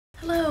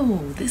Hello,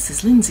 this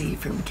is Lindsey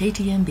from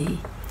KTMB.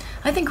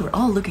 I think we're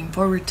all looking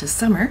forward to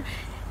summer,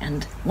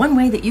 and one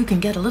way that you can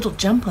get a little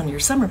jump on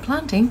your summer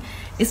planting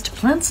is to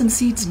plant some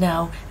seeds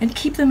now and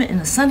keep them in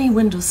a sunny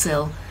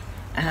windowsill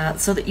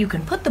so that you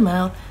can put them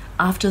out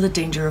after the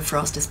danger of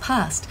frost is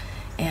past.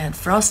 And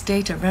frost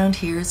date around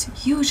here is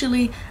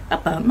usually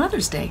about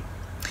Mother's Day.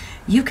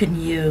 You can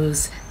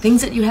use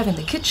things that you have in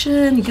the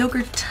kitchen,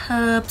 yogurt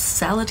tubs,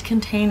 salad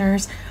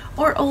containers,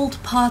 or old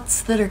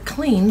pots that are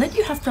clean that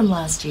you have from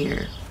last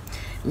year.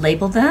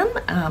 Label them.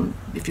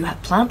 If you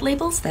have plant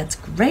labels, that's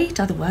great.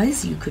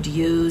 Otherwise, you could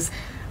use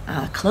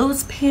a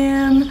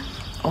clothespin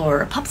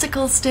or a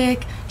popsicle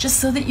stick, just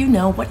so that you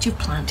know what you've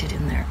planted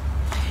in there.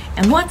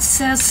 And what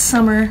says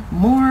summer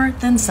more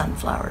than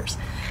sunflowers?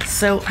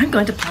 So I'm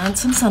going to plant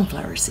some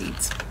sunflower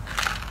seeds.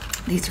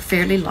 These are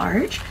fairly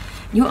large.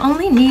 You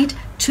only need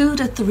 2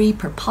 to 3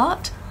 per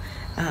pot.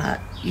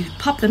 You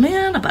pop them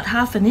in about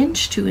 1/2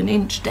 inch to 1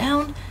 inch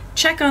down.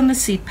 Check on the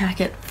seed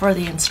packet for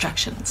the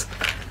instructions.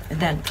 And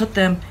then put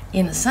them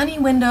in a sunny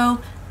window,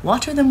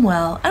 water them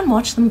well, and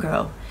watch them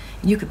grow.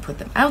 You can put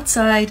them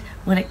outside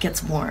when it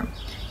gets warm.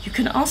 You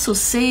can also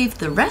save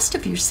the rest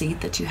of your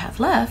seed that you have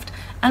left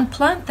and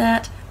plant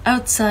that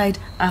outside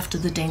after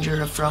the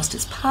danger of frost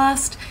is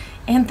past,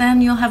 and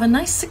then you'll have a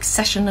nice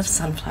succession of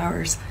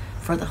sunflowers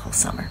for the whole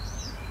summer.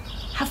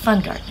 Have fun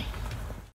gardening.